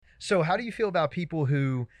So how do you feel about people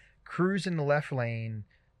who cruise in the left lane?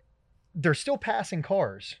 They're still passing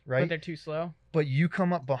cars, But right? they're too slow But you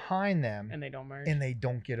come up behind them and they don't merge. and they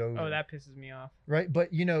don't get over. Oh, that pisses me off. right?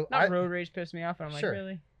 But Not road rage pissed me off, but I'm Sure. like,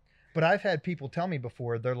 really? But I've had people tell me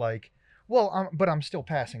before, they're like, well, but I'm still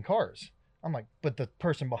passing cars. I'm like, but the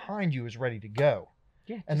person behind you is ready to go.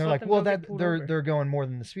 Yeah. And they're like, well, they're going more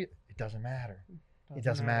than the speed. It doesn't matter. It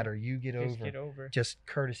doesn't matter. You get Just over. get over. Just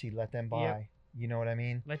courtesy, let them by. Yep. You know what I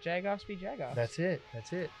mean? Let jagoffs be jagoffs. That's it.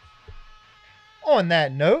 That's it. On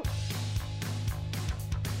that note,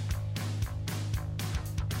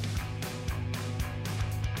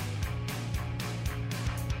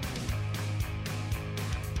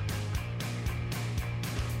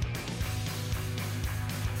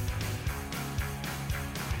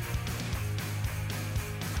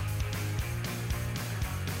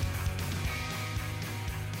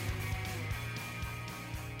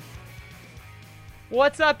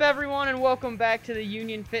 What's up, everyone, and welcome back to the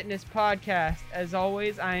Union Fitness Podcast. As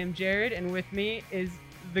always, I am Jared, and with me is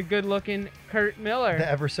the good-looking Kurt Miller. the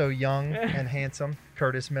ever so young and handsome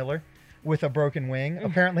Curtis Miller with a broken wing.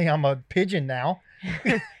 Apparently, I'm a pigeon now.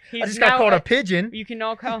 I just got called a pigeon. You can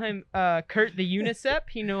all call him Kurt the Unicep.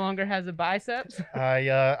 He no longer has a biceps.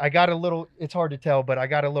 I got a little. It's hard to tell, but I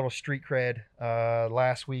got a little street cred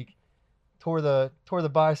last week. Tore the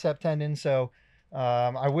bicep tendon, so.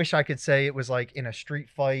 I wish I could say it was like in a street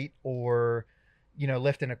fight or,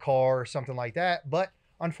 lifting a car or something like that. But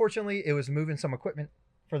unfortunately, it was moving some equipment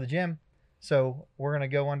for the gym. So we're going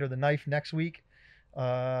to go under the knife next week.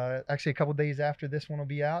 Actually, a couple days after this one will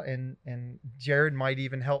be out. And Jared might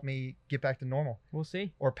even help me get back to normal. We'll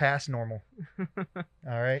see. Or past normal. All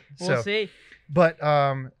right. We'll see. But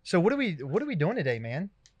so what are we doing today, man?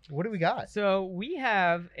 What do we got? So we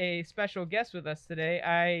have a special guest with us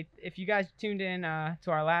today. If you guys tuned in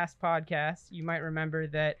to our last podcast, you might remember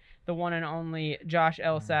that the one and only Josh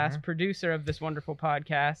Elsass, producer of this wonderful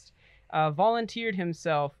podcast, volunteered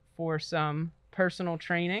himself for some personal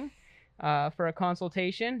training, for a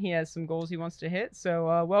consultation. He has some goals he wants to hit.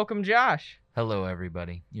 So welcome, Josh. Hello,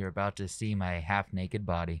 everybody. You're about to see my half-naked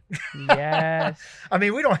body. Yes. I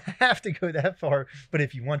mean, we don't have to go that far, but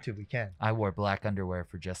if you want to, we can. I wore black underwear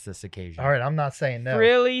for just this occasion. All right, I'm not saying no.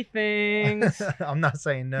 Frilly things. I'm not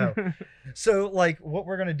saying no. So, what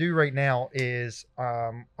we're going to do right now is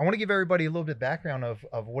I want to give everybody a little bit of background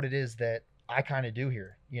of what it is that I kind of do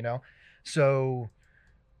here, So,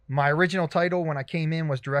 my original title when I came in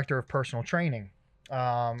was Director of Personal Training.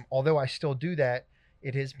 Although I still do that,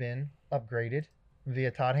 it has been upgraded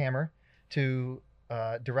via Todd Hammer to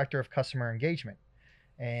Director of Customer Engagement.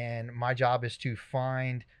 And my job is to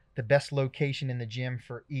find the best location in the gym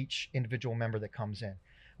for each individual member that comes in,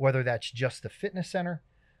 whether that's just the fitness center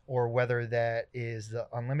or whether that is the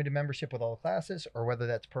unlimited membership with all the classes or whether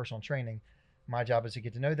that's personal training. My job is to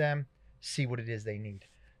get to know them, see what it is they need.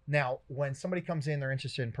 Now, when somebody comes in, they're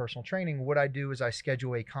interested in personal training, what I do is I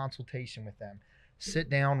schedule a consultation with them. Sit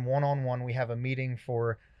down one-on-one. We have a meeting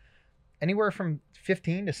for anywhere from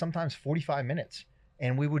 15 to sometimes 45 minutes.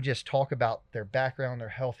 And we would just talk about their background, their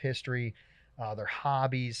health history, their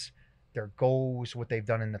hobbies, their goals, what they've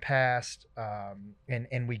done in the past.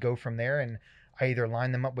 And we go from there, and I either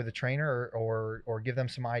line them up with a trainer or give them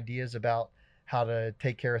some ideas about how to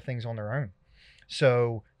take care of things on their own.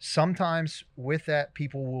 So sometimes with that,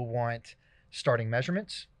 people will want starting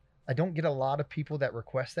measurements. I don't get a lot of people that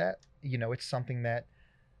request that. It's something that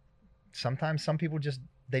sometimes some people just,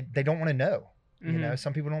 they don't want to know.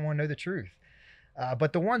 Some people don't want to know the truth.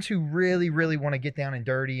 But the ones who really, really want to get down and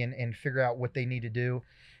dirty and figure out what they need to do,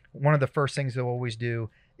 one of the first things they'll always do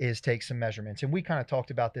is take some measurements. And we kind of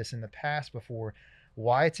talked about this in the past before,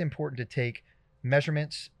 why it's important to take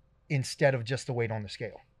measurements instead of just the weight on the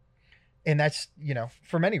scale. And that's,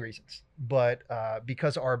 for many reasons. But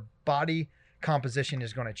because our body composition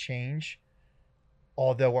is going to change,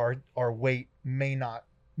 although our weight may not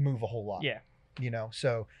move a whole lot. Yeah.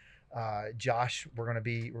 So Josh, we're going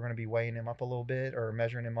to be weighing him up a little bit or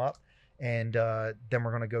measuring him up, and then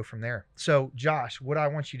we're going to go from there. So Josh, what I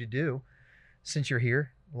want you to do, since you're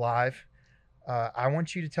here live, I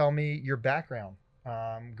want you to tell me your background,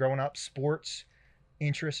 growing up, sports,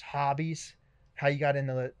 interests, hobbies, how you got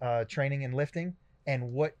into training and lifting,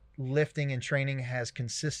 and what lifting and training has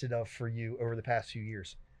consisted of for you over the past few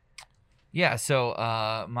years. Yeah, so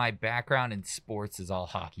my background in sports is all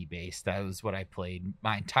hockey based. That was what I played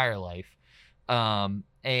my entire life.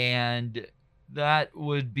 And that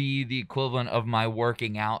would be the equivalent of my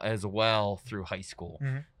working out as well through high school.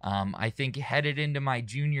 I think headed into my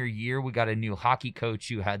junior year, we got a new hockey coach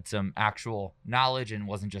who had some actual knowledge and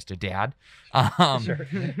wasn't just a dad. Sure.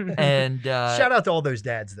 And shout out to all those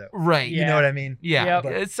dads, though. right. You know what I mean? Yeah.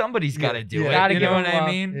 Yep. Somebody's got to do it. Gotta You give know them what I love.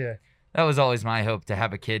 mean? Yeah. That was always my hope, to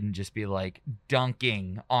have a kid and just be like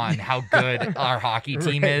dunking on how good our hockey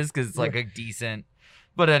team Right. is, because it's like a decent.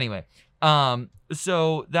 But anyway,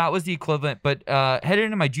 so that was the equivalent. But headed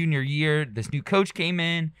into my junior year, this new coach came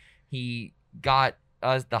in. He got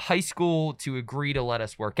us, the high school, to agree to let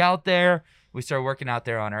us work out there. We started working out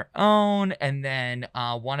there on our own, and then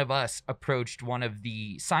one of us approached one of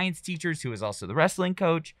the science teachers, who was also the wrestling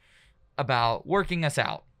coach, about working us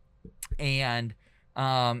out. And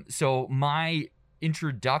so my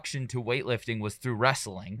introduction to weightlifting was through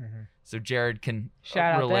wrestling. So Jared can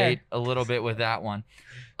Shout out relate there. a little bit with that one.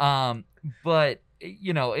 But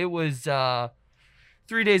you know, it was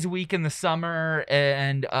 3 days a week in the summer,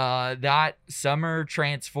 and that summer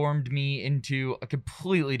transformed me into a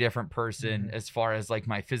completely different person as far as like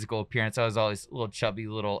my physical appearance. I was always a little chubby,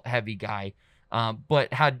 little heavy guy,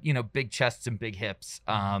 but had, you know, big chests and big hips.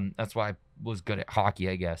 That's why I was good at hockey,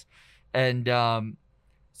 I guess. And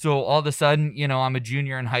so all of a sudden, you know, I'm a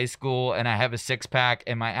junior in high school and I have a six pack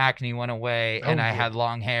and my acne went away and I yeah. had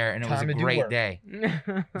long hair and it was Time a to do great work. day.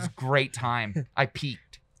 It was a great time. I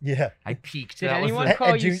peaked. Yeah. I peaked. Did That was anyone the-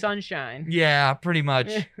 call you Jun- Sunshine? Yeah, pretty much.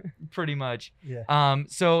 Pretty much. Yeah.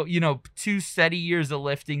 So, you know, 2 steady years of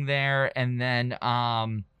lifting there, and then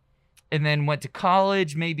went to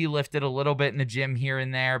college, maybe lifted a little bit in the gym here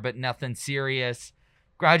and there, but nothing serious.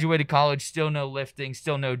 Graduated college, still no lifting,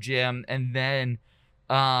 still no gym. And then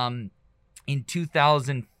in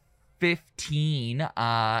 2015,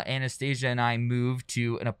 Anastasia and I moved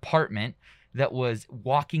to an apartment that was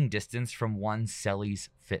walking distance from One Selly's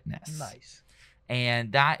Fitness. Nice.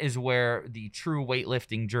 And that is where the true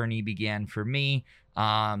weightlifting journey began for me.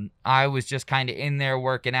 I was just kind of in there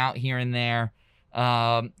working out here and there,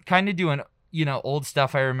 kind of doing, you know, old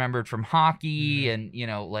stuff I remembered from hockey and, you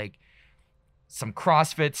know, like some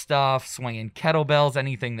CrossFit stuff, swinging kettlebells,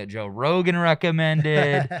 anything that Joe Rogan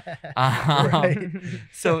recommended. Right.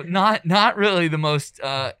 So not really the most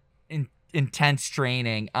intense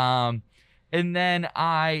training. And then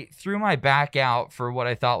I threw my back out for what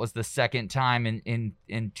I thought was the second time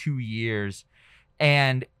in 2 years.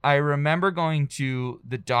 And I remember going to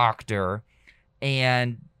the doctor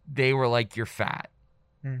and they were like, "You're fat."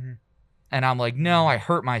 Mhm. And I'm like, "No, I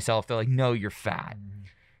hurt myself." They're like, "No, you're fat."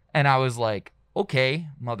 And I was like, "Okay,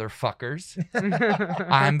 motherfuckers,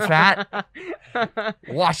 I'm fat.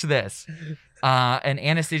 Watch this." And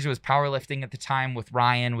Anastasia was powerlifting at the time with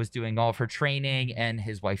Ryan, was doing all of her training, and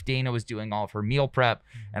his wife Dana was doing all of her meal prep.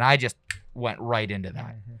 And I just went right into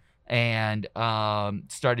that and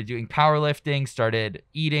started doing powerlifting, started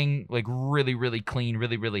eating like really, really clean,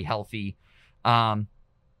 really, really healthy.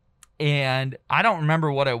 And I don't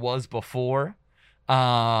remember what I was before,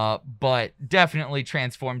 but definitely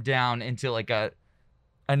transformed down into like I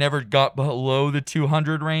never got below the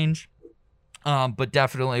 200 range, but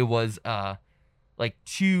definitely was like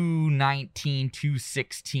 219,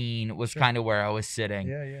 216 was kind of where I was sitting.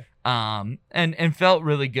 Yeah. And felt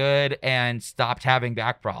really good and stopped having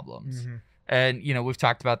back problems. Mhm. And, you know, we've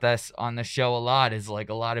talked about this on the show a lot, is like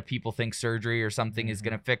a lot of people think surgery or something is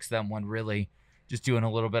going to fix them, when really just doing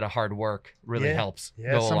a little bit of hard work really Yeah. helps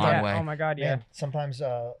Yeah, go a long sometimes- way. Oh my God, yeah. Man, sometimes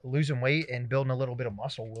losing weight and building a little bit of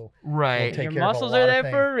muscle will Right. take Your care of a muscles lot are of there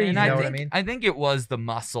things. for a And reason. You I know what I think, mean? I think it was the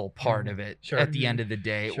muscle part Mhm. of it Sure. at the end of the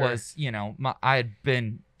day. It Sure. was, you know, I had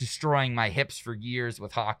been destroying my hips for years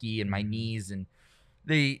with hockey and Mm-hmm. my knees, and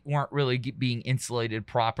they weren't really being insulated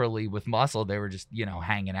properly with muscle. They were just, you know,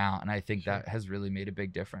 hanging out. And I think Sure. that has really made a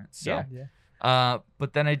big difference. So, Yeah.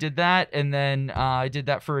 but then I did that, and then I did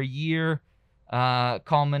that for a year.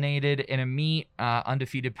 Culminated in a meet,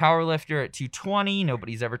 undefeated powerlifter at 220.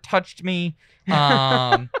 Nobody's ever touched me.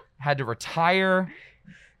 Had to retire.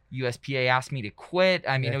 USPA asked me to quit.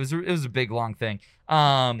 I mean, Yeah. it was a big long thing.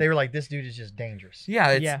 They were like, "This dude is just dangerous."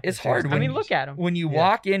 Yeah, Yeah. it's hard I when mean, you, look at him. when you Yeah.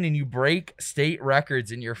 walk in and you break state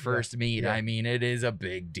records in your first meet. Yeah. I mean, it is a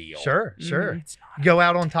big deal. Sure. It's not. Go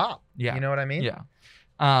out on top. Yeah. You know what I mean? Yeah.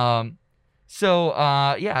 So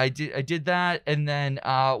I did that, and then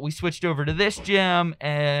we switched over to this gym,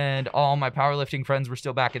 and all my powerlifting friends were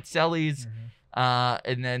still back at Selly's.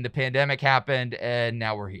 And then the pandemic happened, and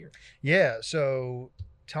now we're here. Yeah. So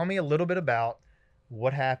tell me a little bit about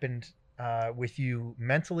what happened with you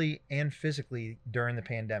mentally and physically during the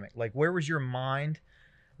pandemic. Like, where was your mind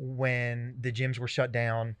when the gyms were shut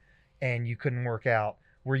down and you couldn't work out?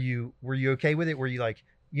 Were you okay with it? Were you like,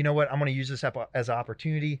 you know what, I'm going to use this as an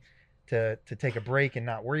opportunity to take a break and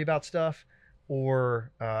not worry about stuff.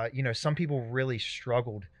 Or, some people really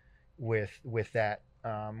struggled with that.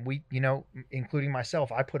 Including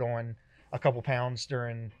myself, I put on a couple pounds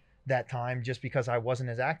during that time just because I wasn't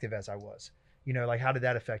as active as I was. Like, how did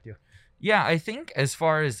that affect you? Yeah, I think as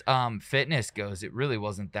far as fitness goes, it really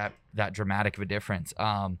wasn't that dramatic of a difference.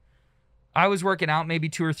 I was working out maybe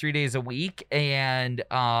 2 or 3 days a week, and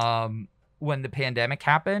when the pandemic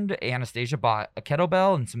happened, Anastasia bought a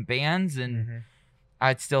kettlebell and some bands, and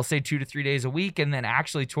I'd still say 2 to 3 days a week. And then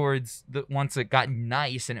actually once it got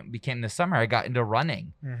nice and it became the summer, I got into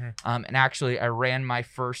running. And actually I ran my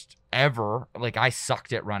first ever, like, I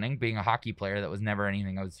sucked at running, being a hockey player. That was never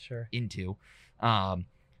anything I was into.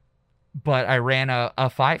 But I ran a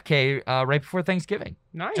 5K right before Thanksgiving.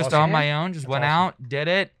 Nice. Just on my own. Just went out, did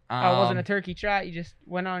it. It wasn't a turkey trot. You just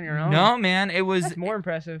went on your own. No, man. It was That's more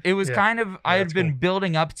impressive. It was kind of, I had been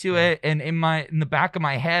building up to it. And in the back of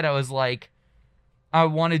my head, I was like, I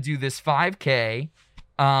want to do this 5K.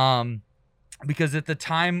 Because at the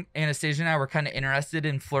time, Anastasia and I were kind of interested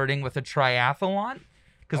in flirting with a triathlon.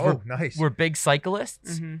 Because we're big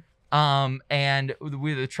cyclists. And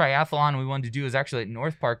with the triathlon we wanted to do is actually at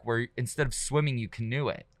North Park, where instead of swimming, you canoe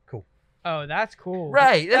it. Cool. Oh, that's cool.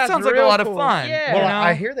 Right. That sounds like a lot of fun. Yeah. Well,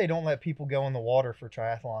 I hear they don't let people go in the water for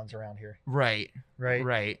triathlons around here. Right.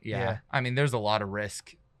 Yeah. I mean, there's a lot of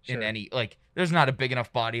risk in any, like, there's not a big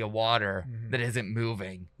enough body of water that isn't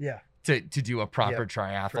moving. To do a proper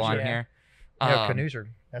triathlon here. Canoes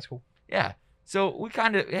that's cool. Yeah. So we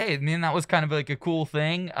kind of, that was kind of like a cool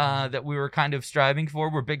thing that we were kind of striving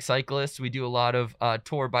for. We're big cyclists. We do a lot of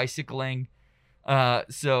tour bicycling.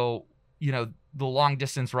 So, the long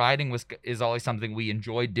distance riding is always something we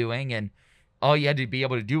enjoyed doing. And all you had to be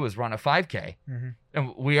able to do was run a 5K.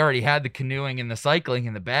 And we already had the canoeing and the cycling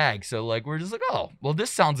in the bag. So, like, we're just like, oh, well,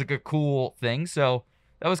 this sounds like a cool thing. So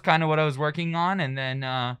that was kind of what I was working on. And then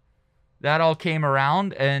that all came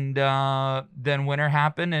around, and then winter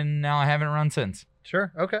happened, and now I haven't run since.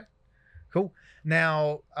 Sure. Okay. Cool.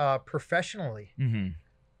 Now, professionally, do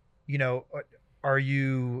you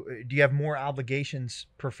have more obligations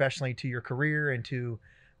professionally to your career and to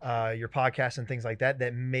your podcast and things like that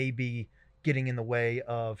may be getting in the way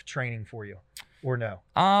of training for you, or no?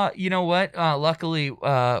 You know what? Luckily,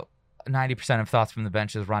 90% of Thoughts from the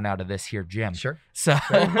Bench is run out of this here gym. Sure. So,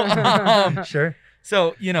 sure.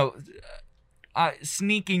 So,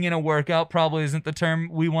 sneaking in a workout probably isn't the term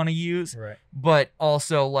we want to use. Right. But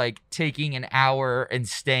also, like, taking an hour and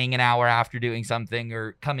staying an hour after doing something,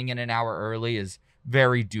 or coming in an hour early, is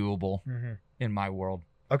very doable in my world.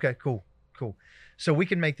 Okay, cool. So we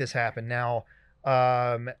can make this happen. Now,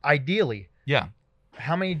 ideally,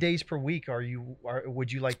 how many days per week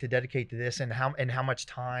would you like to dedicate to this, and how much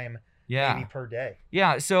time maybe per day?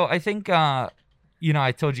 Yeah, so I think I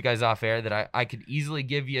told you guys off air that I could easily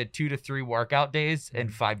give you 2 to 3 workout days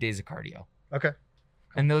and 5 days of cardio. Okay.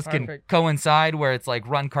 And those can coincide, where it's like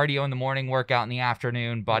run cardio in the morning, workout in the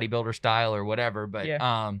afternoon, bodybuilder style or whatever. But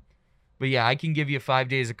I can give you 5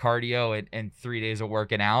 days of cardio and 3 days of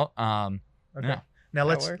working out. Okay. Yeah. Now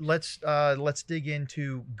let's dig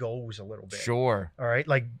into goals a little bit. Sure. All right.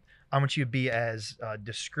 Like, I want you to be as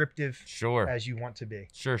descriptive as you want to be.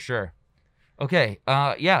 Sure. Okay.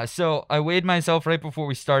 So I weighed myself right before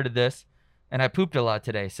we started this, and I pooped a lot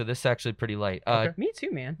today. So this is actually pretty light. Me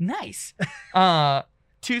too, man. Nice.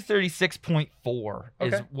 236.4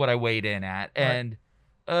 is what I weighed in at. And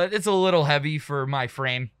it's a little heavy for my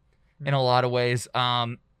frame in a lot of ways.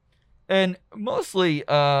 And mostly,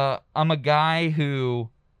 I'm a guy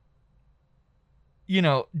who,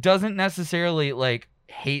 doesn't necessarily, like,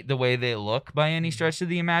 hate the way they look by any stretch of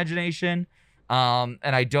the imagination. And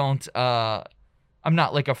I don't, I'm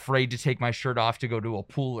not, like, afraid to take my shirt off to go to a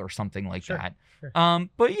pool or something like that. Sure.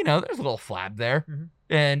 But, there's a little flab there.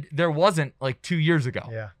 And there wasn't, like, 2 years ago.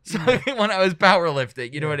 Yeah. So when I was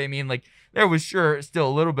powerlifting, you know what I mean? Like, there was still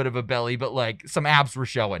a little bit of a belly, but, like, some abs were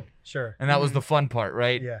showing. Sure. And that was the fun part,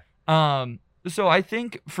 right? Yeah. So I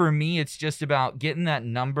think for me, it's just about getting that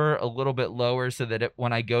number a little bit lower so that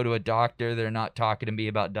when I go to a doctor, they're not talking to me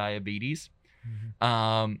about diabetes.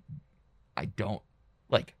 I don't,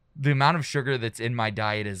 like, the amount of sugar that's in my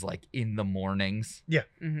diet is, like, in the mornings. Yeah.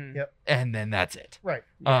 Yep. And then that's it. Right.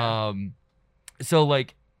 Yeah. So,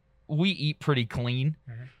 like, we eat pretty clean.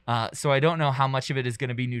 So I don't know how much of it is going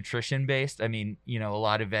to be nutrition based. I mean, a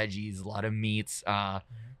lot of veggies, a lot of meats.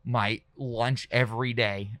 My lunch every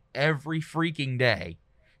freaking day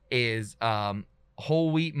is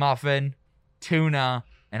whole wheat muffin, tuna,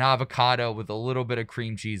 and avocado with a little bit of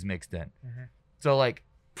cream cheese mixed in. So, like,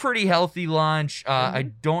 pretty healthy lunch. I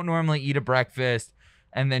don't normally eat a breakfast.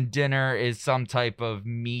 and then dinner is some type of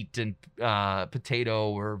meat and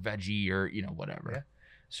potato or veggie or whatever. Yeah.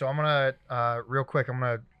 So I'm gonna real quick. I'm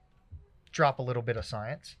gonna drop a little bit of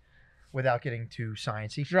science without getting too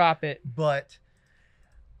sciencey. Drop it. But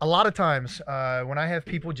a lot of times when I have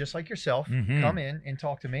people just like yourself come in and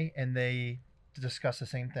talk to me, and they discuss the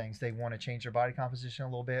same things, they want to change their body composition a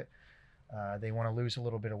little bit. They want to lose a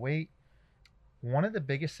little bit of weight. One of the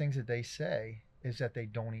biggest things that they say is that they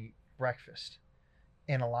don't eat breakfast.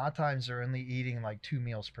 And a lot of times they're only eating like 2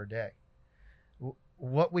 meals per day.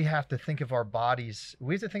 What we have to think of our bodies,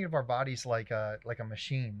 we have to think of our bodies like a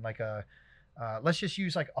machine, like let's just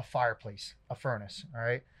use like a fireplace, a furnace. All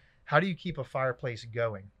right. How do you keep a fireplace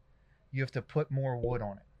going? You have to put more wood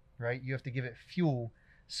on it, right? You have to give it fuel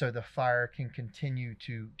so the fire can continue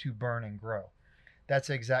to burn and grow. That's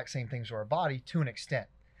the exact same thing to our body to an extent,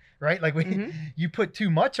 right? Like you put too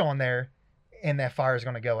much on there and that fire is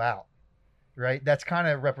going to go out, right? That's kind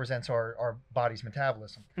of represents our body's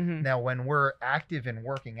metabolism. Now, when we're active and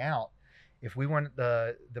working out, if we want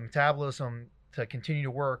the metabolism to continue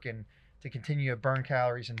to work and to continue to burn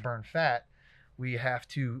calories and burn fat, we have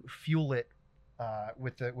to fuel it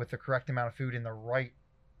with the correct amount of food and the right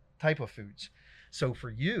type of foods. So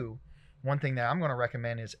for you, one thing that I'm going to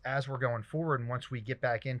recommend is, as we're going forward and once we get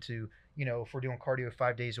back into, if we're doing cardio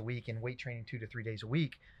 5 days a week and weight training 2 to 3 days a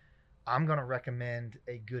week, I'm going to recommend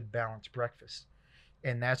a good balanced breakfast.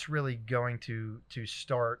 And that's really going to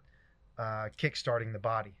start kickstarting the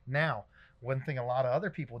body. Now, one thing a lot of other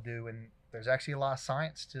people do, and there's actually a lot of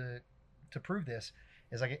science to prove this,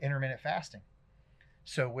 is like intermittent fasting.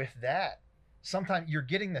 So with that, sometimes you're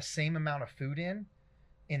getting the same amount of food in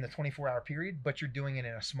the 24-hour period, but you're doing it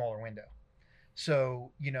in a smaller window.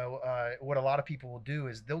 So, what a lot of people will do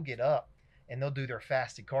is they'll get up and they'll do their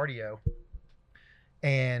fasted cardio,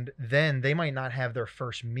 and then they might not have their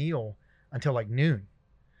first meal until like noon.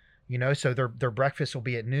 So their breakfast will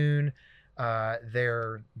be at noon,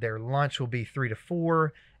 their lunch will be 3 to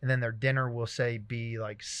 4, and then their dinner will say be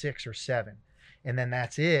like 6 or 7. And then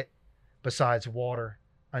that's it, besides water,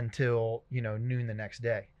 until noon the next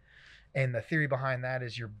day. And the theory behind that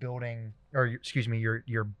is you're burning a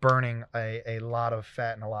lot of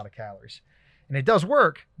fat and a lot of calories. And it does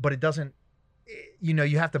work, but it doesn't,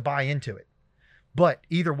 you have to buy into it. But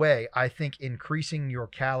either way, I think increasing your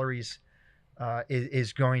calories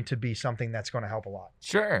is going to be something that's going to help a lot.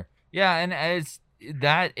 Sure. Yeah. And as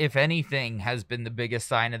that, if anything, has been the biggest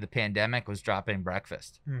sign of the pandemic, was dropping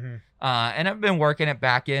breakfast. And I've been working it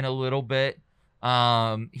back in a little bit.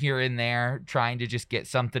 Here and there, trying to just get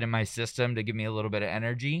something in my system to give me a little bit of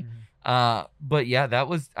energy. But yeah,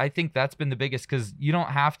 I think that's been the biggest, because you don't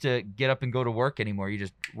have to get up and go to work anymore. You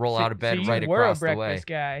just roll out of bed right across the way. You were a breakfast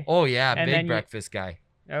guy. Oh yeah, big breakfast guy.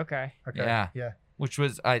 Okay. Yeah. Which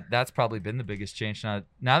was that's probably been the biggest change. Now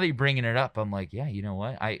that you're bringing it up, I'm like, yeah, you know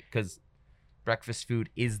what? Because breakfast food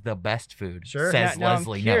is the best food. Sure. Says now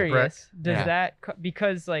Leslie. I'm curious, No. does that,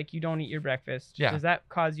 because like you don't eat your breakfast, Yeah. does that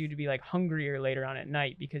cause you to be like hungrier later on at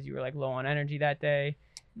night because you were like low on energy that day?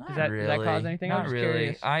 Not Does really. that cause anything? Not I'm just really.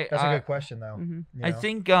 curious. That's a good question, though. I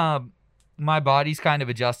think my body's kind of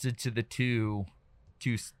adjusted to the two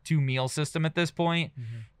meal system at this point.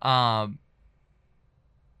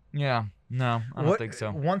 Yeah. No, I don't think so.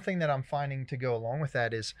 One thing that I'm finding to go along with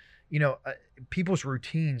that is, people's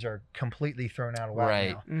routines are completely thrown out of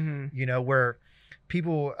whack now. Where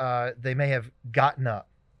people, they may have gotten up,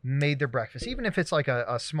 made their breakfast, even if it's like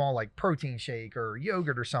a small like protein shake or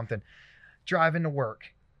yogurt or something, driving to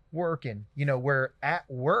work, working, where at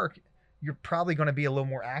work, you're probably going to be a little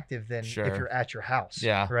more active than if you're at your house.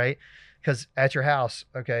 Yeah. Right. Because at your house,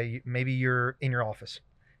 okay, maybe you're in your office,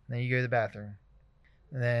 and then you go to the bathroom.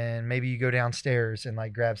 And then maybe you go downstairs and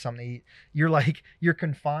like grab something to eat. You're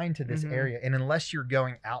confined to this area. And unless you're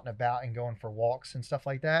going out and about and going for walks and stuff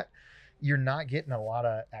like that, you're not getting a lot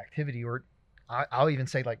of activity, or I'll even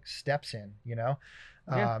say like steps in, Yeah.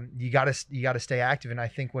 You gotta stay active. And I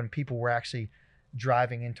think when people were actually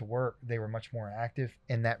driving into work, they were much more active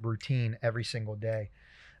in that routine every single day.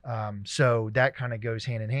 So that kind of goes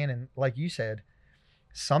hand in hand. And like you said,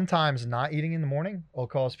 sometimes not eating in the morning will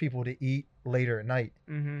cause people to eat later at night.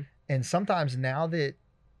 And sometimes now that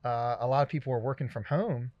a lot of people are working from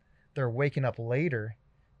home, they're waking up later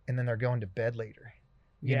and then they're going to bed later.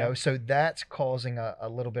 You know, so that's causing a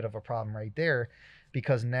little bit of a problem right there,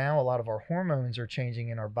 because now a lot of our hormones are changing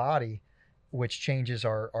in our body, which changes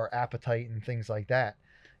our appetite and things like that.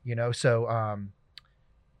 So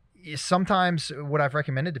sometimes what I've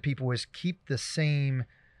recommended to people is keep the same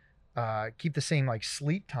like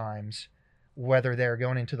sleep times, whether they're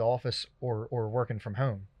going into the office or working from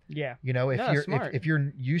home. Yeah. You know, if No, you're smart. if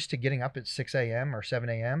you're used to getting up at 6 a.m. or 7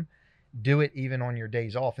 a.m., do it even on your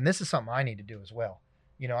days off. And this is something I need to do as well.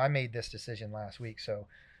 You know, I made this decision last week, so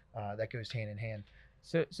that goes hand in hand.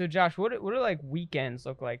 So Josh, what do like weekends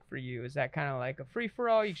look like for you? Is that kind of like a free for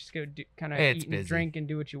all? You just go kind of It's eat and busy. drink and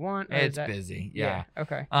do what you want? Or It's is that... busy. Yeah.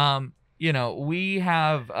 Okay. You know, we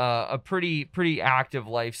have a pretty active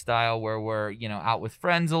lifestyle where we're, you know, out with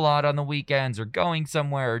friends a lot on the weekends or going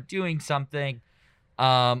somewhere or doing something.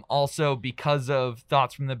 Also because of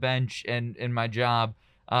Thoughts from the Bench and my job,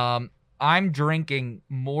 I'm drinking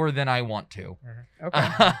more than I want to.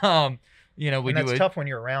 Okay. You know, we and do that's it tough when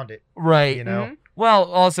you're around it. right. You know, Mhm. Well,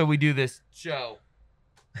 also we do this show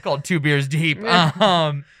called Two Beers Deep,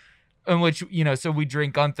 in which, you know, so we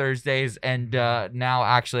drink on Thursdays, and now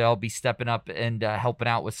actually I'll be stepping up and helping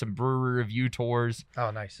out with some brewery review tours,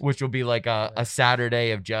 oh nice. which will be like a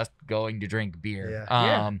Saturday of just going to drink beer.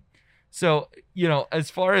 Yeah. So, you know,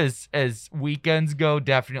 as far as weekends go,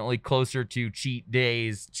 definitely closer to cheat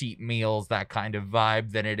days, cheat meals, that kind of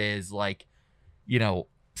vibe than it is like, you know,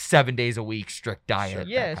 7 days a week strict diet. that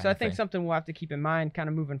Yeah, kind so I of think thing. something we'll have to keep in mind kind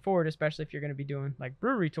of moving forward, especially if you're going to be doing like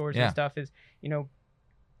brewery tours Yeah. and stuff, is, you know,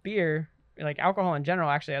 beer, like alcohol in general,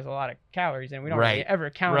 actually has a lot of calories, and we don't Right. really ever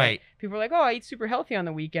count it. Right. People are like, oh, I eat super healthy on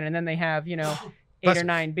the weekend, and then they have, you know, 8 or Plus-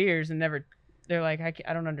 9 beers and they're like,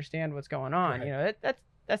 I don't understand what's going on. Right. You know,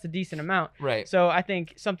 that's a decent amount. Right. So I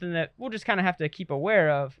think something that we'll just kind of have to keep aware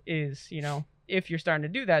of is, you know, if you're starting to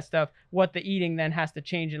do that stuff, what the eating then has to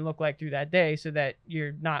change and look like through that day, so that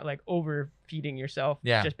you're not like overfeeding yourself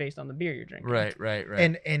just based on the beer you're drinking. Right.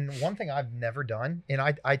 And one thing I've never done, and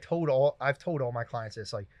I've told all my clients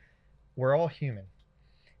this, like, we're all human,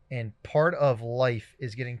 and part of life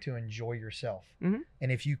is getting to enjoy yourself. Mhm.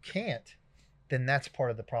 And if you can't, then that's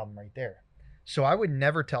part of the problem right there. So I would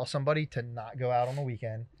never tell somebody to not go out on the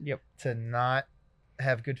weekend, Yep. to not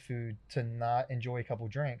have good food, to not enjoy a couple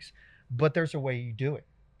drinks. But there's a way you do it.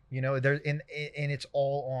 You know, and it's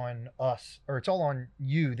all on us, or it's all on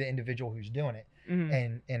you, the individual who's doing it,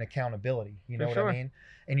 Mhm. and accountability. You know For what sure. I mean?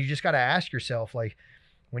 And you just got to ask yourself, like,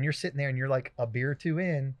 when you're sitting there and you're like a beer or two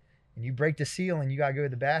in, and you break the seal and you got to go to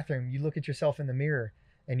the bathroom, you look at yourself in the mirror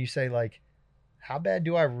and you say, like, how bad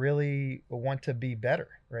do I really want to be better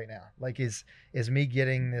right now? Like, is me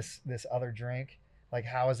getting this other drink, like,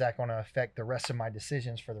 how is that going to affect the rest of my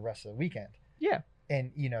decisions for the rest of the weekend? Yeah.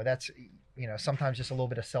 And, you know, that's, you know, sometimes just a little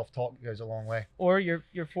bit of self-talk goes a long way. Or you're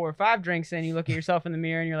 4 or 5 drinks in, you look at yourself in the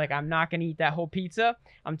mirror and you're like, I'm not gonna eat that whole pizza.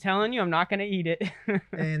 I'm telling you, I'm not gonna eat it.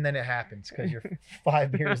 And then it happens because you're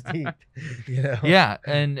 5 beers deep, you know? Yeah,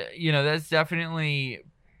 and you know, that's definitely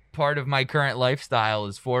part of my current lifestyle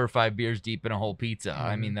is 4 or 5 beers deep in a whole pizza.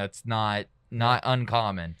 I mean, that's not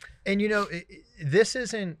uncommon. And, you know, this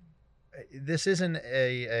isn't this is a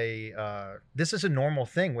normal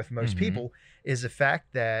thing with most Mhm. people, is the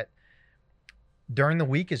fact that during the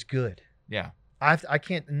week is good. Yeah. I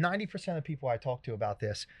can't, 90% of the people I talk to about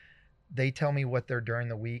this, they tell me what their during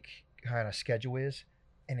the week kind of schedule is,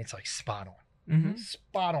 and it's like spot on. Mm-hmm.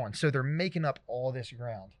 Spot on. So they're making up all this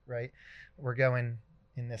ground, right? We're going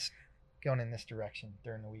in this direction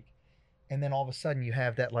during the week. And then all of a sudden you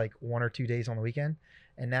have that like 1 or 2 days on the weekend,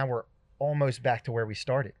 and now we're almost back to where we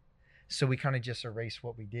started. So we kind of just erase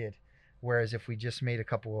what we did. Whereas if we just made a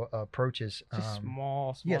couple approaches, Just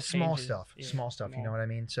small small changes. stuff, you know what I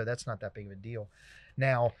mean? So that's not that big of a deal.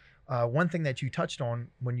 Now, one thing that you touched on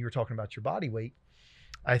when you were talking about your body weight,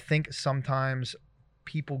 I think sometimes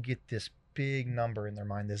people get this big number in their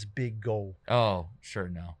mind, this big goal, Oh, sure,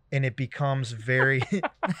 no. and it becomes very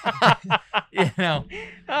You know,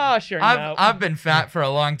 Oh, sure. no. I've been fat for a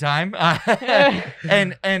long time,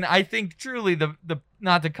 and I think truly the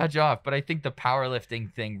not to cut you off, but I think the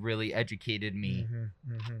powerlifting thing really educated me.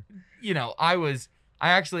 You know, I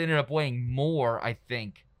actually ended up weighing more, I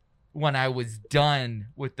think, when I was done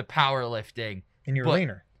with the powerlifting, and you're But-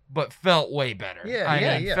 leaner. but felt way better.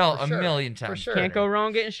 Yeah, felt for a sure, million for times. sure. Can't go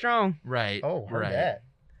wrong getting strong. Right. Oh, heard right.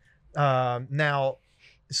 that. Now,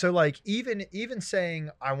 so like even saying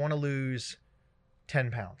I want to lose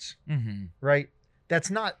 10 pounds, Mm-hmm. right? That's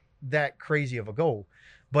not that crazy of a goal.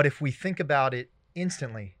 But if we think about it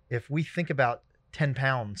instantly, if we think about 10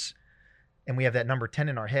 pounds and we have that number 10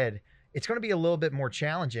 in our head, it's going to be a little bit more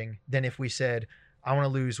challenging than if we said, I want to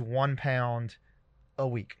lose 1 pound a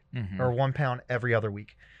week Mm-hmm. or 1 pound every other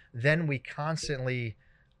week. Then we constantly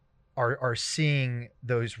are seeing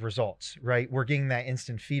those results, right? We're getting that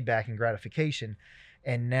instant feedback and gratification.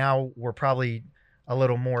 And now we're probably a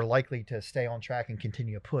little more likely to stay on track and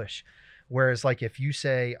continue to push. Whereas like if you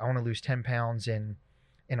say, I want to lose 10 pounds in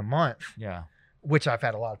a month, Yeah. which I've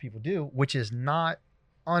had a lot of people do, which is not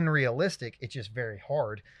unrealistic. It's just very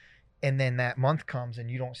hard. And then that month comes and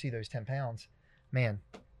you don't see those 10 pounds, man,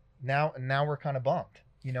 now we're kind of bummed.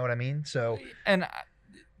 You know what I mean? So, and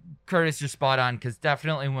Curtis, you're spot on, because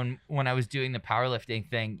definitely when I was doing the powerlifting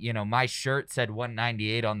thing, you know, my shirt said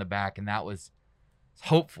 198 on the back, and that was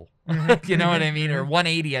hopeful. You know what I mean? Or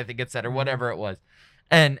 180, I think it said, or whatever it was.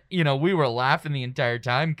 And, you know, we were laughing the entire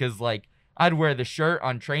time because, like, I'd wear the shirt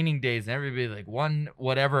on training days and everybody like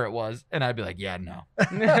whatever it was. And I'd be like, yeah, no, not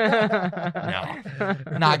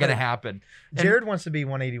going to happen. Jared wants to be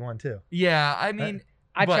 181 too. Yeah. I mean,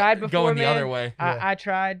 I tried before, going the man. other way. I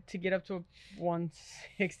tried to get up to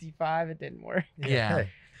 165. It didn't work. Yeah. Hey,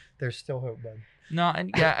 there's still hope, bud. No,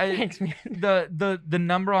 and yeah, Thanks, man. The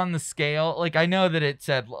number on the scale, like, I know that it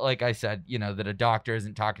said, like I said, you know, that a doctor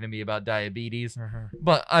isn't talking to me about diabetes,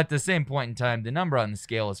 but at the same point in time, the number on the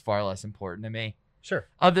scale is far less important to me. Sure.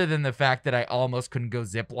 Other than the fact that I almost couldn't go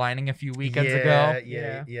zip lining a few weekends ago.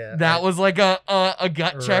 Yeah. That was like a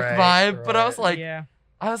gut check vibe, but I was like, yeah.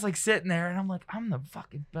 I was like sitting there and I'm like, I'm the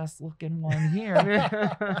fucking best looking one here.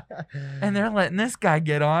 And they're letting this guy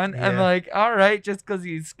get on. Yeah. And like, all right, just because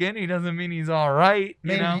he's skinny doesn't mean he's all right.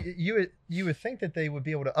 You know? Man, you would think that they would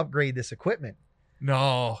be able to upgrade this equipment.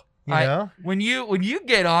 No. You know? When you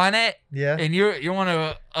get on it Yeah. and you're one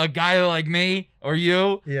of a guy like me or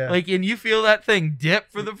you, Yeah. like, and you feel that thing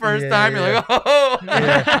dip for the first Yeah, time, yeah. you're like, oh.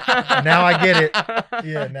 Yeah. Now I get it.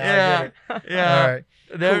 Yeah. Now I get it. Yeah. All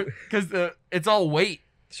right. Because it's all weight.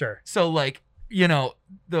 Sure. So, like, you know,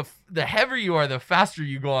 the heavier you are, the faster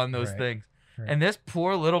you go on those Right. things. Right. And this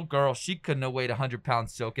poor little girl, she couldn't have weighed 100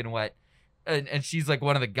 pounds soaking wet. And she's like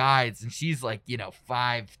one of the guides, and she's like, you know,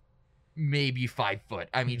 5 foot.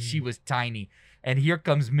 I mean, she was tiny. And here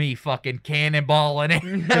comes me fucking cannonballing it.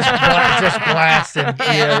 Just blasting.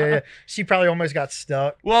 Yeah. She probably almost got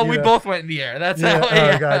stuck. Well, you we know? both went in the air. That's Yeah. how. Oh,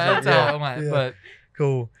 Yeah, gotcha. that's Yeah. how it went. Yeah. But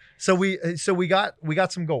Cool. So we got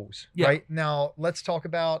some goals, Yeah. right? Now let's talk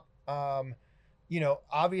about you know,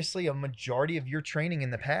 obviously a majority of your training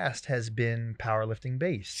in the past has been powerlifting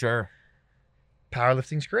based. sure.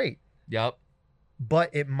 Powerlifting's great, Yep. but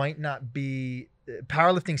it might not be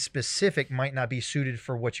powerlifting specific might not be suited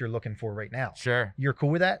for what you're looking for right now. Sure. You're cool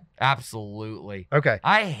with that? Absolutely. Okay.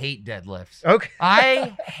 I hate deadlifts. Okay.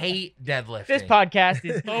 I hate deadlifting. This podcast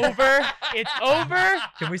is over. It's over.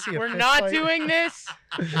 Can we see a We're fist not fight? doing this.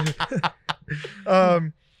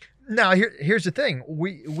 Now here's the thing.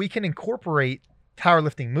 We can incorporate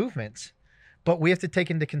powerlifting movements, but we have to take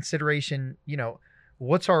into consideration, you know,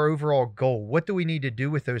 what's our overall goal? What do we need to do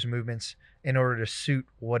with those movements in order to suit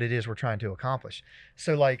what it is we're trying to accomplish?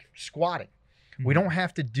 So like squatting, we don't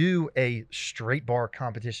have to do a straight bar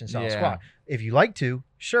competition style Yeah. squat. If you like to,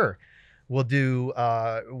 sure.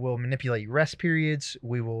 We'll manipulate rest periods.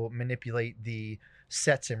 We will manipulate the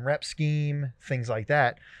sets and rep scheme, things like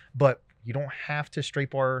that. But you don't have to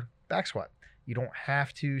straight bar back squat. You don't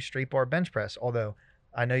have to straight bar bench press. Although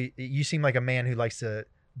I know you seem like a man who likes to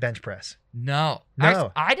bench press. No.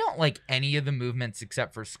 No. I don't like any of the movements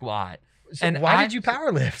except for squat. So And why I- did you power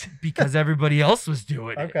lift? Because everybody else was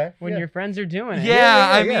doing it. Okay. When yeah. your friends are doing it. Yeah,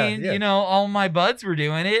 I yeah, mean, yeah. you know, all my buds were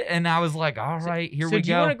doing it, and I was like, all right, here So we do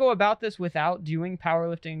you go. want to go about this without doing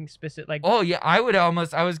powerlifting specific? Like, Oh, yeah, I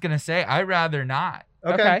was going to say, I'd rather not.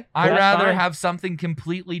 Okay. I'd that's rather fine. have something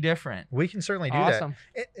completely different. We can certainly do awesome.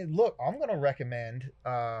 that. Look, I'm going to recommend,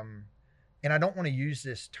 and I don't want to use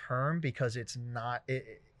this term because it's not,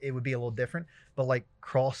 it would be a little different, but like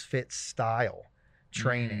CrossFit style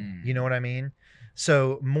training. You know what I mean?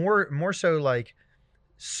 So more so like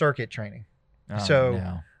circuit training. Oh, So,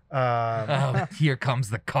 no. Um, Oh, here comes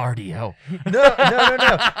the cardio.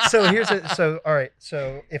 no. So all right.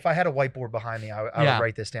 So if I had a whiteboard behind me, I Yeah. would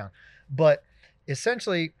write this down. But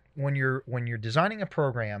essentially, when you're designing a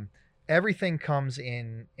program, everything comes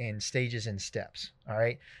in stages and steps. All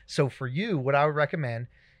right. So for you, what I would recommend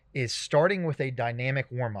is starting with a dynamic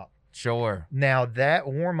warm up. Sure. Now that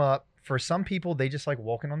warm up, for some people, they just like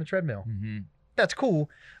walking on the treadmill. Hmm. That's cool,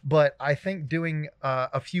 but I think doing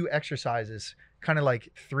a few exercises, kind of like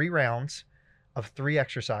 3 rounds of 3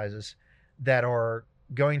 exercises that are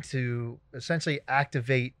going to essentially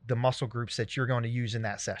activate the muscle groups that you're going to use in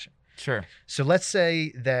that session. Sure. So let's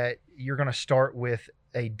say that you're going to start with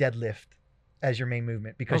a deadlift as your main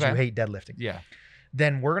movement because you Okay. hate deadlifting. Yeah.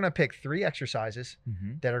 Then we're going to pick 3 exercises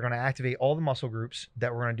Hmm. that are going to activate all the muscle groups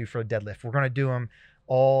that we're going to do for a deadlift. We're going to do them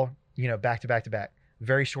all, back to back to back.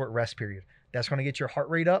 Very short rest period. That's going to get your heart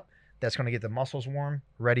rate up. That's going to get the muscles warm,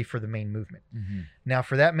 ready for the main movement. Hmm. Now,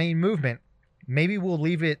 for that main movement, maybe we'll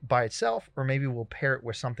leave it by itself or maybe we'll pair it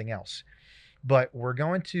with something else. But we're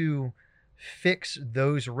going to fix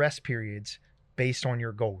those rest periods based on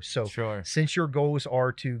your goals. So Sure. since your goals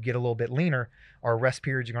are to get a little bit leaner, our rest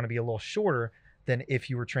periods are going to be a little shorter than if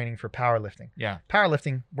you were training for powerlifting. Yeah.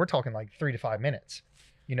 Powerlifting, we're talking like 3 to 5 minutes.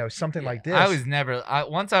 Something like this. I was never.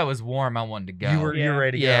 once I was warm, I wanted to go. You were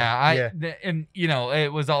ready to go. And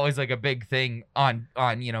it was always like a big thing on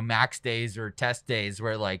max days or test days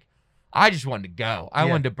where like I just wanted to go. I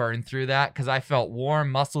wanted to burn through that because I felt warm,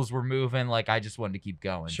 muscles were moving, like I just wanted to keep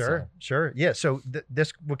going. Sure. Yeah. So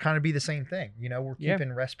this would kind of be the same thing. We're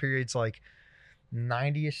keeping rest periods like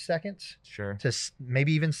 90-ish seconds. Sure. To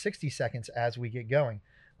maybe even 60 seconds as we get going.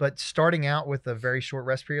 But starting out with a very short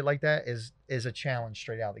rest period like that is a challenge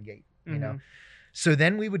straight out of the gate, So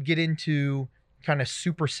then we would get into kind of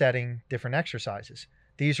supersetting different exercises.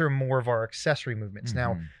 These are more of our accessory movements.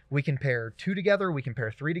 Now, we can pair 2 together, we can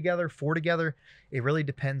pair 3 together, 4 together. It really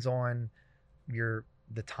depends on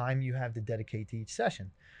the time you have to dedicate to each session.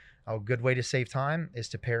 A good way to save time is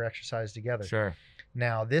to pair exercise together. Sure.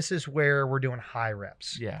 Now, this is where we're doing high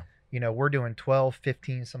reps. Yeah. We're doing 12,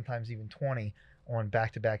 15, sometimes even 20 on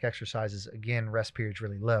back-to-back exercises. Again, rest period's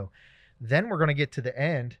really low. Then we're going to get to the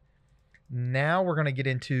end. Now we're going to get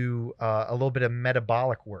into a little bit of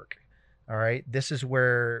metabolic work. All right. This is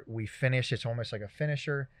where we finish. It's almost like a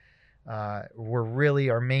finisher.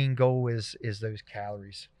 Our main goal is those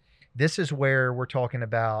calories. This is where we're talking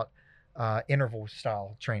about interval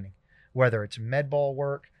style training, whether it's med ball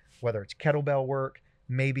work, whether it's kettlebell work,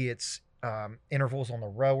 maybe it's intervals on the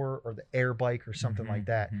rower or the air bike or something like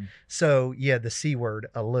that. So the C word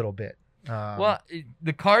a little bit.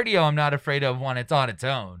 The cardio I'm not afraid of when it's on its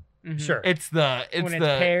own. Sure. It's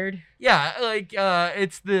paired. Yeah, like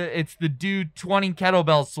it's the do 20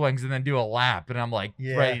 kettlebell swings and then do a lap and I'm like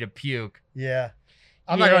ready to puke. Yeah.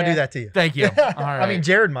 I'm not going to do that to you. Thank you. All right. I mean,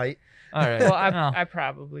 Jared might. All right. Well, I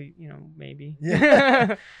probably, maybe.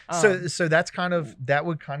 Yeah. So that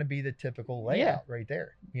would kind of be the typical layout right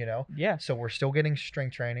there, Yeah. So we're still getting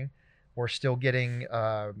strength training. We're still getting,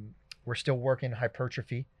 we're still working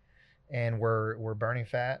hypertrophy, and we're burning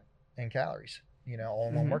fat and calories, all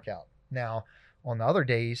in one workout. Now, on the other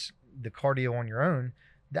days, the cardio on your own,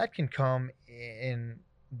 that can come in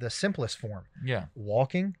the simplest form. Yeah.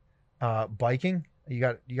 Walking, biking. You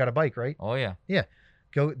got a bike, right? Oh yeah. Yeah.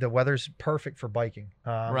 The weather's perfect for biking.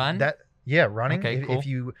 Run? Running. Okay,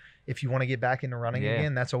 cool. If you want to get back into running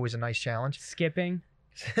again, that's always a nice challenge. Skipping.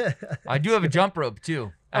 I do have a jump rope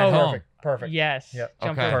too at home. Perfect. Yes. Yep.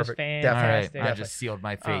 Jump Okay. rope is Perfect. fantastic. All right. I just sealed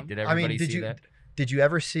my fate. Did everybody see that? Did you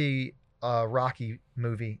ever see a Rocky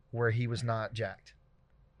movie where he was not jacked?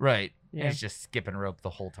 Right. Yeah. He's just skipping rope the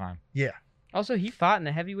whole time. Yeah. Also, he fought in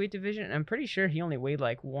the heavyweight division, and I'm pretty sure he only weighed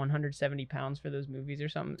like 170 pounds for those movies or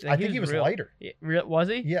something. Like, I think he was lighter. Was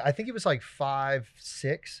he? Yeah, I think he was like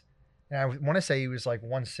 5'6", and I want to say he was like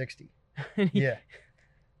 160. Yeah.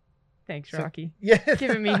 Thanks, Rocky. Yeah.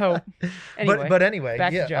 Giving me hope. Anyway, but anyway,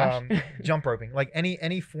 back to Josh. Jump roping, like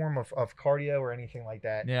any form of cardio or anything like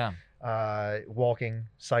that. Yeah. Walking,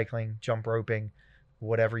 cycling, jump roping,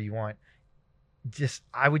 whatever you want. Just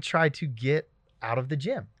I would try to get out of the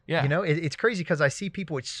gym. Yeah. It's crazy because I see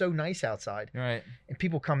people, it's so nice outside. Right. And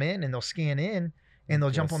people come in and they'll scan in and they'll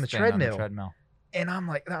jump on the treadmill. And I'm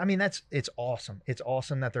like, I mean, it's awesome. It's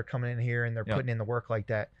awesome that they're coming in here and they're putting in the work like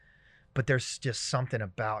that. But there's just something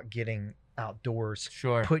about getting outdoors,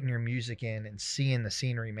 putting your music in and seeing the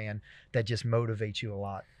scenery, man, that just motivates you a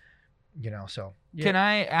lot. So. Yeah. Can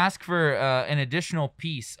I ask for an additional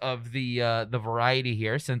piece of the variety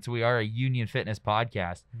here, since we are a Union Fitness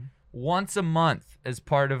podcast? Mm-hmm. Once a month, as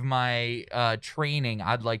part of my training,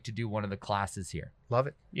 I'd like to do one of the classes here. Love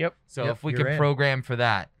it. Yep. So if we could program for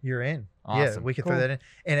that. You're in. Awesome. Yeah, we could throw that in.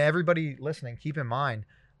 And everybody listening, keep in mind,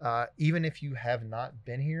 even if you have not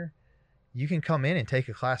been here, you can come in and take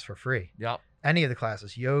a class for free. Yep. Any of the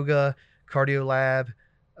classes, yoga, cardio lab,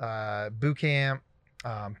 boot camp,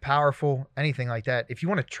 powerful, anything like that. If you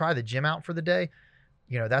want to try the gym out for the day,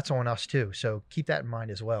 that's on us too. So keep that in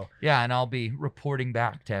mind as well. Yeah, and I'll be reporting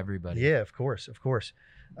back to everybody. Yeah, of course.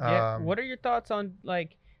 Yeah. What are your thoughts on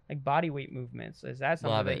like body weight movements? Is that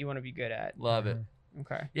something that you want to be good at? Love it.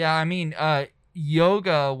 Okay. Yeah, I mean,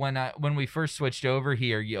 yoga, when we first switched over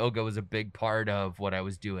here, yoga was a big part of what I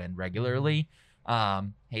was doing regularly.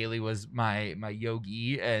 Haley was my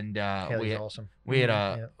yogi, and awesome. We had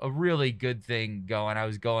a really good thing going. I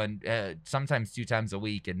was going sometimes 2 times a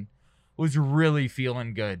week and was really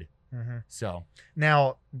feeling good. Mm-hmm. So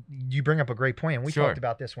now you bring up a great point, and we talked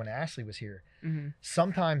about this when Ashley was here. Mm-hmm.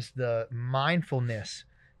 Sometimes the mindfulness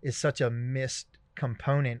is such a missed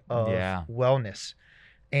component of wellness.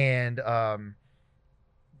 And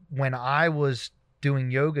when I was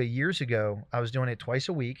doing yoga years ago, I was doing it twice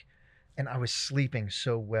a week. and I was sleeping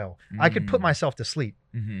so well. I could put myself to sleep.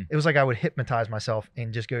 Mm-hmm. It was like I would hypnotize myself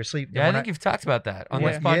and just go to sleep. Yeah, I think you've talked about that on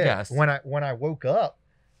this podcast. When I woke up,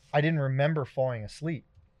 I didn't remember falling asleep.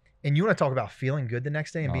 And you want to talk about feeling good the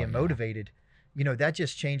next day and being motivated, you know, that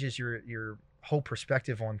just changes your whole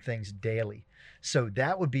perspective on things daily. So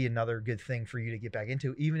that would be another good thing for you to get back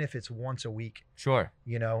into, even if it's once a week. Sure.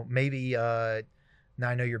 You know, maybe now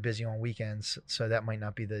I know you're busy on weekends, so that might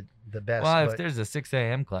not be the best. Well, but, if there's a 6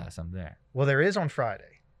 a.m. class, I'm there. well, there is on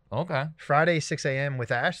Friday. Okay. Friday, 6 a.m.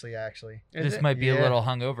 with Ashley, actually. Just might be a little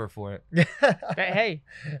hungover for it. Hey,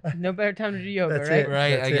 no better time to do yoga, That's right? it.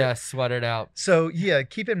 Right, That's I guess. Sweat it out. So yeah,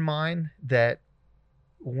 keep in mind that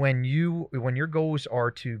when your goals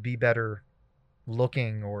are to be better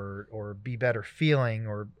looking or be better feeling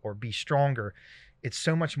or be stronger, it's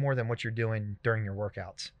so much more than what you're doing during your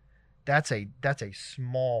workouts. That's a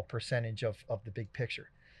small percentage of the big picture.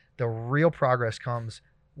 The real progress comes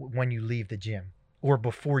when you leave the gym or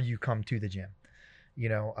before you come to the gym. You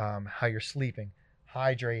know, how you're sleeping,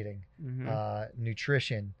 hydrating,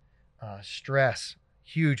 nutrition, stress,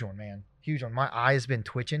 huge one, man. Huge one. My eye's been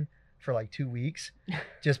twitching for like 2 weeks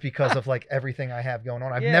just because of like everything I have going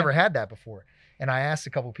on. I've never had that before. And I asked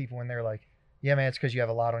a couple people and they're like, yeah, man, it's because you have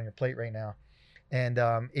a lot on your plate right now. And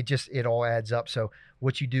it all adds up. So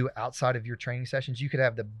what you do outside of your training sessions, you could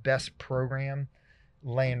have the best program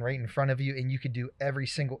laying right in front of you and you could do every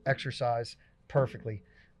single exercise perfectly.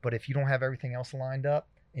 But if you don't have everything else lined up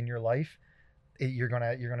in your life, you're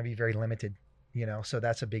gonna be very limited, you know. So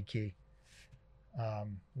that's a big key.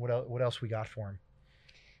 What else we got for him?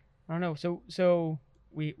 I don't know. So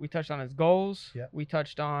we touched on his goals. Yep. We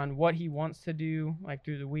touched on what he wants to do like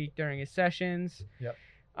through the week during his sessions. Yep.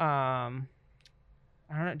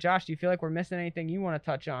 I don't know, Josh, do you feel like we're missing anything you want to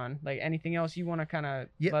touch on? Like anything else you want to kind of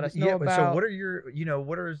let us know about? So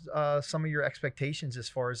what are some of your expectations as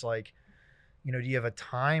far as like, you know, do you have a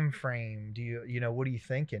time frame? Do you what are you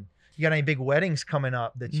thinking? You got any big weddings coming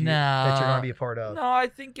up that you're going to be a part of? No, I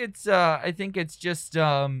think it's just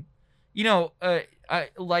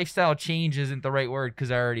lifestyle change isn't the right word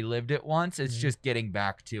because I already lived it once. It's just getting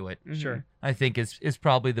back to it. Sure. I think is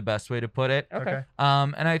probably the best way to put it. Okay.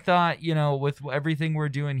 And I thought, you know, with everything we're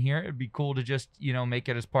doing here, it'd be cool to just, you know, make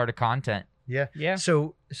it as part of content. Yeah. Yeah.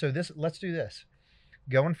 So let's do this.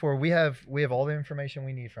 Going forward, we have all the information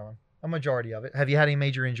we need from him. A majority of it. Have you had any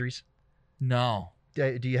major injuries? No.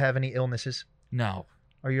 Do you have any illnesses? No.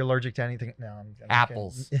 Are you allergic to anything? No. I'm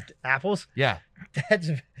Apples. kidding. Apples? Yeah.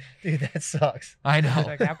 Dude, that sucks. I know.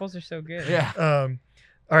 Like apples are so good. Yeah. All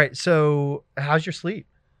right. So how's your sleep?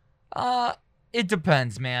 It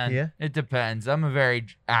depends, man. Yeah. It depends. I'm a very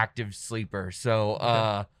active sleeper.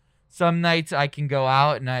 So, some nights I can go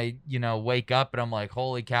out and I, you know, wake up and I'm like,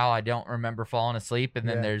 holy cow, I don't remember falling asleep. And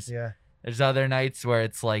then there's other nights where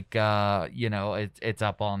it's like, you know, it's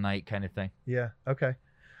up all night kind of thing. Yeah. Okay.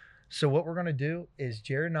 So what we're going to do is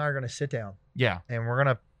Jared and I are going to sit down. Yeah. And we're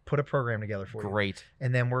going to put a program together for you. Great.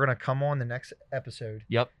 And then we're going to come on the next episode.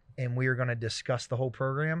 Yep. And we are going to discuss the whole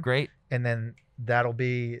program. Great. And then that'll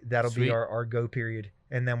be Sweet. our go period.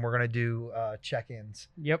 And then we're going to do check-ins.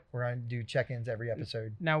 Yep. We're going to do check-ins every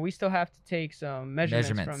episode. Now we still have to take some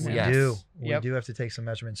measurements from him. Yes. We do have to take some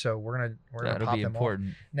measurements. So we're going to That'll pop be them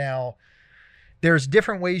important. off. Now, there's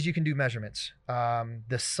different ways you can do measurements.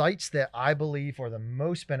 The sites that I believe are the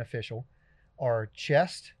most beneficial are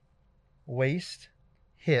chest, waist,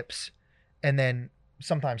 hips, and then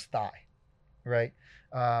sometimes thigh, right?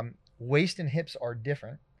 Waist and hips are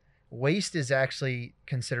different. Waist is actually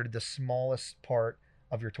considered the smallest part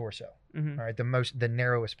of your torso, all right? The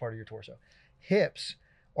narrowest part of your torso. Hips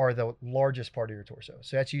are the largest part of your torso.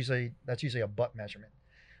 So that's usually a butt measurement.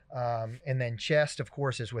 And then chest, of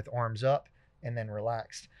course, is with arms up and then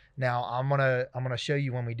relaxed. Now I'm gonna show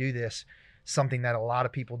you when we do this something that a lot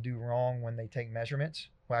of people do wrong when they take measurements.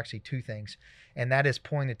 Well, actually two things, and that is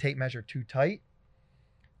pulling the tape measure too tight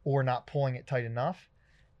or not pulling it tight enough,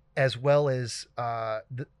 as well as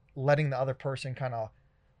letting the other person kind of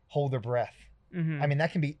hold their breath. I mean,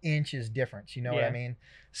 that can be inches difference. You know what I mean?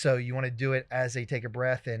 So you want to do it as they take a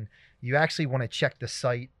breath, and you actually want to check the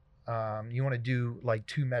site. You want to do like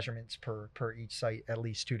 2 measurements per each site, at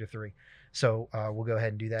least 2 to 3. So we'll go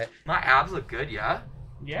ahead and do that. My abs look good, yeah?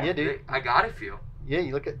 Yeah, dude. I got a few. Yeah,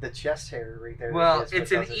 you look at the chest hair right there. Well,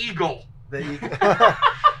 it's an eagle. The eagle.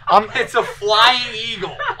 It's a flying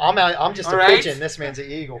eagle. I'm just All a right? pigeon. This man's an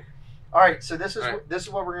eagle. All right, so this is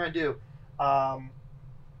what we're gonna do.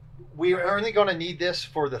 We are only gonna need this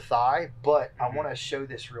for the thigh, but I want to show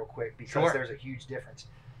this real quick because there's a huge difference.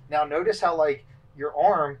 Now, notice how like your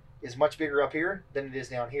arm is much bigger up here than it is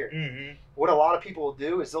down here. Mm-hmm. What a lot of people will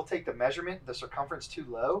do is they'll take the measurement, the circumference too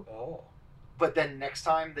low, Oh. but then next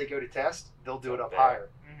time they go to test, they'll do it up There. higher,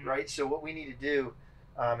 Mhm. right? So what we need to do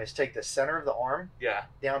is take the center of the arm Yeah.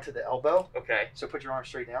 down to the elbow. Okay. So put your arm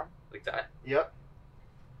straight down. Like that. Yep.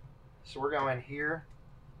 So we're going here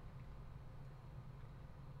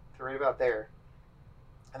to right about there.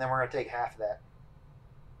 And then we're going to take half of that.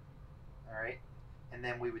 All right. And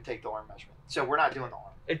then we would take the arm measurement. So we're not doing the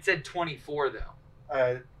arm. It said 24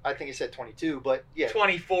 though. I think it said 22, but yeah.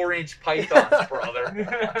 24-inch pythons,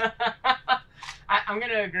 brother. I'm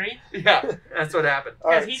gonna agree Yeah, that's what happened.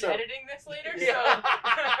 All because right, he's so, editing this later. Yeah.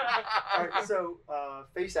 all right, so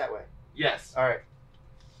face that way. Yes. All right.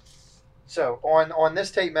 So on this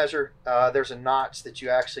tape measure, there's a notch that you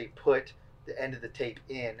actually put the end of the tape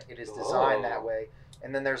in. It is designed that Oh. way.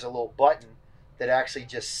 And then there's a little button that actually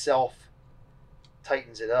just self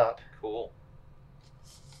tightens it up. Cool.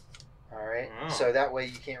 All right. Oh. So that way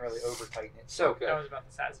you can't really over tighten it. So Okay. That was about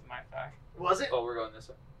the size of my thigh. was it? Oh, we're going this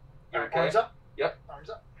way. All You right, okay? arms up. Yep. Arms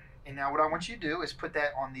up. And now what I want you to do is put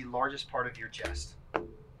that on the largest part of your chest.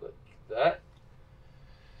 Like that.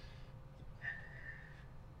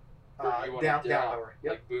 Or you want Down, it down lower.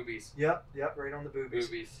 Yep. Like boobies. Yep. Yep. Right on the boobies.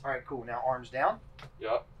 Boobies. All right. Cool. Now arms down.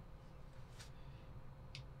 Yep.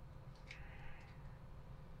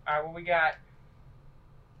 All right, what we got?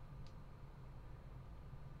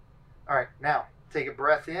 All right. Now take a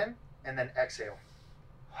breath in and then exhale.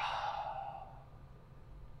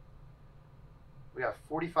 We got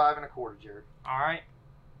 45 and a quarter, Jared. All right.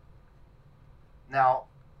 Now,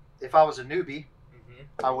 if I was a newbie,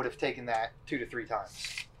 Mm-hmm. I would have taken that 2 to 3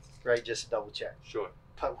 times, right? Just to double check. Sure.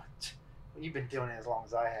 But when you've been doing it as long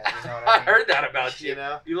as I have, you know what I I mean? heard that about you. You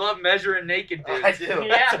know? You love measuring naked dudes. I do.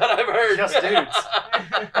 Yeah. That's what I've heard. Just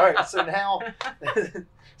dudes. All right,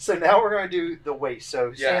 so now we're going to do the waist. So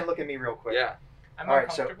Yeah. stand, look at me real quick. Yeah. I'm All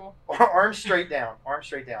right, so- uncomfortable. Arms straight down. Arms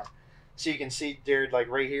straight down. So you can see, Jared, like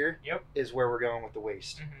right here Yep. is where we're going with the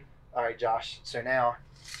waist. Mhm. All right, Josh. So now,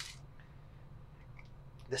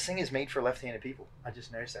 this thing is made for left-handed people. I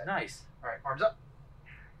just noticed that. Nice. All right, arms up.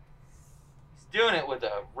 He's doing it with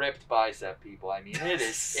a ripped bicep, people. I mean, it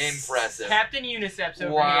is impressive. Captain Uniceps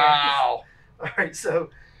over Wow. All right, so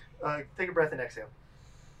take a breath and exhale.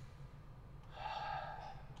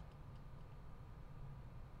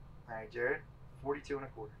 All right, Jared. 42 and a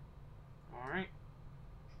quarter. here. All right.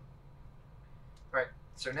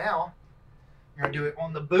 So now, you're going to do it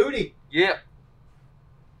on the booty. Yeah.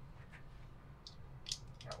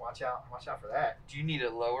 Now, watch out for that. Do you need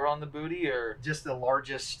it lower on the booty or? Just the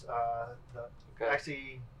largest, Okay.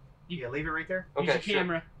 actually, yeah, leave it right there. Use Okay, your sure.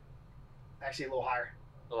 camera. Actually, a little higher.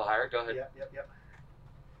 A little higher. Go ahead. Yep.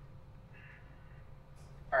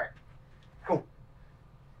 All right, cool.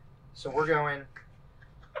 So we're going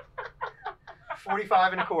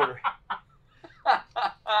 45 and a quarter.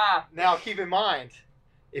 Now, keep in mind,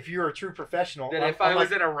 if you're a true professional, That if I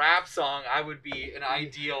was in a rap song, I would be an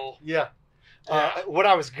ideal. yeah. What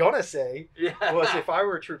I was gonna say Yeah. was if I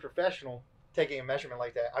were a true professional taking a measurement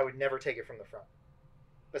like that, I would never take it from the front.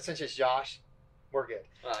 But since it's Josh, we're good.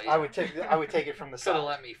 I would take it from the Could side. have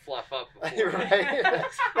let me fluff up You're before. right.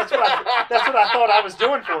 That's what I thought I was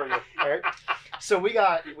doing for you. All right. So we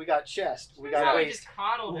got chest, we got So we waist, just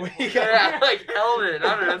coddled it. We for got- you. Yeah, like held it.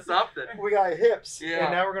 I don't know, something. we got hips, Yeah.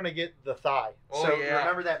 and now we're gonna get the thigh. Oh, So yeah.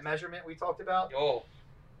 remember that measurement we talked about? Oh,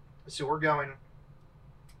 So we're going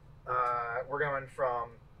from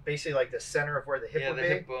basically like the center of where the hip yeah, would the be.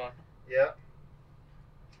 hip bone. Yep.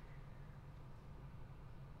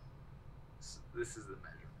 This is the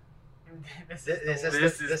measurement. This This is the is one.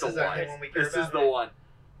 This is the the one. only one we care This about? is the one.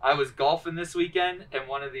 I was golfing this weekend, and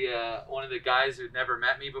one of the guys who'd never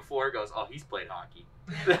met me before goes, "Oh, he's played hockey."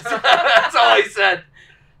 That's all he said.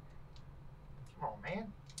 Come on,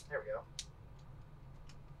 man. There we go.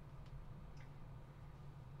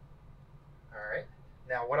 All right.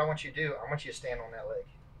 Now, what I want you to do, I want you to stand on that leg.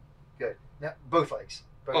 Good. Now, both legs.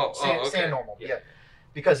 Both. Okay. Stand normal. Yeah. Yeah.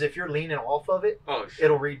 Because if you're leaning off of it, Oh, shit.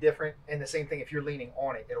 it'll read different. And the same thing, if you're leaning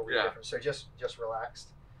on it, it'll read Yeah. different. So just relaxed.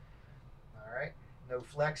 All right. No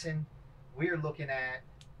flexing. We're looking at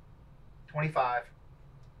 25.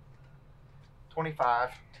 25.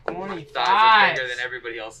 Thighs are 25. bigger than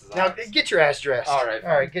everybody else's. Now, eyes. get your ass dressed. All right,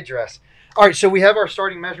 All right, get dressed. All right, so we have our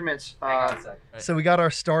starting measurements. Hang on a second. So we got our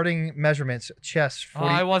starting measurements. Chest, 40.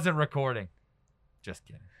 I wasn't recording. Just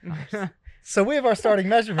kidding. So we have our starting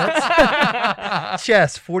measurements.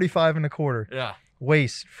 Chest, 45 and a quarter. Yeah.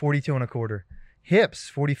 Waist, 42 and a quarter. Hips,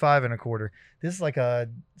 45 and a quarter. This is like a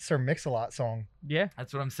Sir Mix-a-Lot song. Yeah.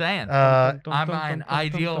 That's what I'm saying. I'm an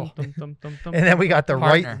ideal And then we got the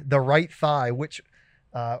Partner. right thigh, which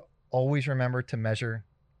always remember to measure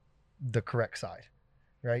the correct side,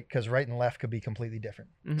 right? Because right and left could be completely different.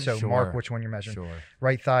 Mhm. So Sure. mark which one you're measuring. Sure.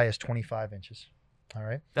 Right thigh is 25 inches. All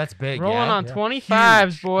right. That's big. Rolling yeah. on Yeah.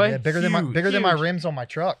 25s, Huge. boy. Yeah, bigger than my Huge. rims on my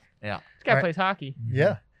truck. Yeah. This guy Right. plays hockey.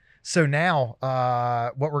 Yeah. So now,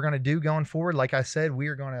 what we're gonna do going forward, like I said, we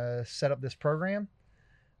are gonna set up this program,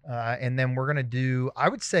 and then we're gonna do, I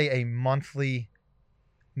would say, a monthly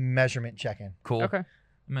measurement check-in. Cool. Okay. I'm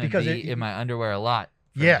gonna Because be it- in my underwear a lot.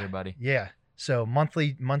 For Yeah. Everybody. Yeah. So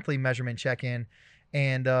monthly measurement check-in,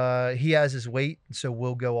 and he has his weight, so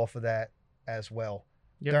we'll go off of that as well.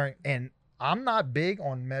 Yep. And I'm not big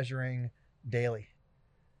on measuring daily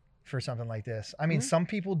for something like this. I mean, Mhm. some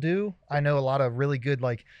people do. I know a lot of really good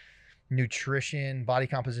like nutrition, body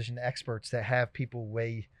composition experts that have people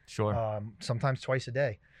weigh Sure. sometimes twice a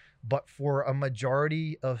day. But for a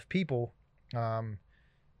majority of people,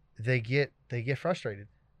 they get frustrated.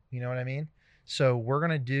 You know what I mean? So we're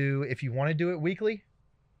gonna do. If you want to do it weekly,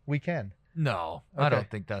 we can. No, I Okay. don't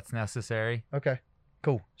think that's necessary. Okay,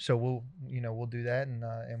 cool. So we'll do that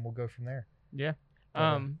and we'll go from there. Yeah.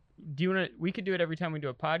 Okay. Do you want to? We could do it every time we do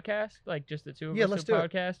a podcast, like just the two of Yeah, us let's do do a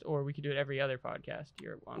it. podcast, or we could do it every other podcast.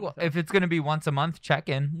 You're on Well, with us. if it's gonna be once a month check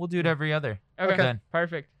in, we'll do it every other. Okay. Then.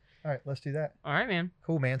 Perfect. All right, let's do that. All right, man.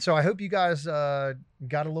 Cool, man. So I hope you guys got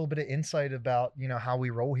a little bit of insight about how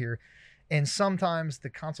we roll here. And sometimes the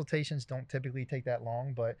consultations don't typically take that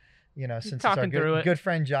long, but since it's our talking through it. good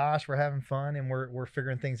friend Josh, we're having fun and we're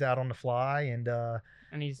figuring things out on the fly, and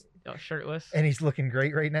And he's shirtless. he's looking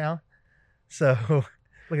great right now. So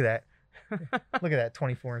look at that. Look at that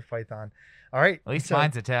 24-inch python. All right. At least so,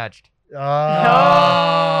 mine's attached.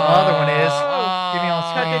 other one is. Give me on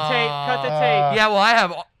Cut screen. the tape. Cut the tape. Yeah, well, I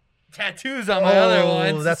have tattoos on my other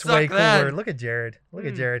ones. Oh, that's Suck way cooler. that. Look at Jared. Look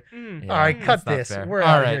at Mm, Jared. mm. Yeah, All right, mm. cut that's not this. fair. We're All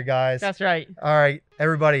out of right. here, guys. That's right. All right,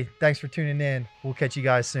 everybody. Thanks for tuning in. We'll catch you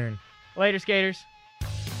guys soon. Later, skaters.